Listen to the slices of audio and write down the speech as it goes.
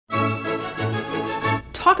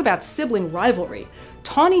Talk about sibling rivalry.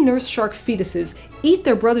 Tawny nurse shark fetuses eat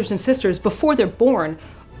their brothers and sisters before they're born,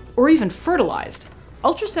 or even fertilized.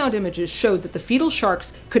 Ultrasound images showed that the fetal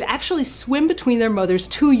sharks could actually swim between their mother's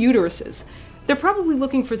two uteruses. They're probably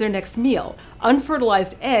looking for their next meal,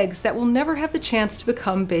 unfertilized eggs that will never have the chance to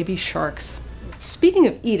become baby sharks. Speaking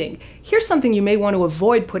of eating, here's something you may want to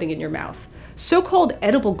avoid putting in your mouth. So-called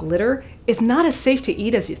edible glitter is not as safe to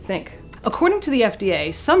eat as you think. According to the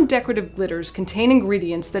FDA, some decorative glitters contain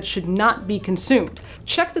ingredients that should not be consumed.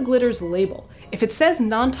 Check the glitter's label. If it says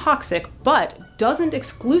non-toxic, but doesn't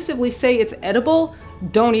exclusively say it's edible,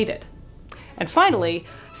 don't eat it. And finally,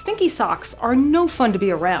 stinky socks are no fun to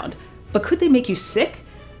be around, but could they make you sick?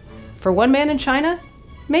 For one man in China,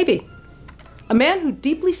 maybe. A man who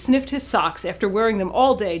deeply sniffed his socks after wearing them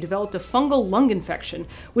all day developed a fungal lung infection,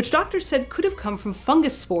 which doctors said could have come from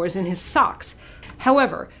fungus spores in his socks.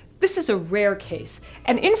 However, this is a rare case,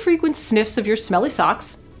 and infrequent sniffs of your smelly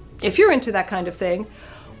socks, if you're into that kind of thing,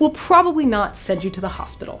 will probably not send you to the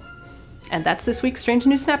hospital. And that's this week's Strange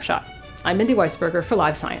News Snapshot. I'm Mindy Weisberger for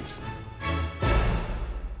Live Science.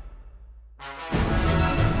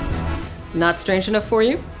 Not strange enough for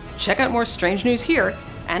you? Check out more strange news here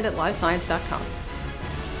and at livescience.com.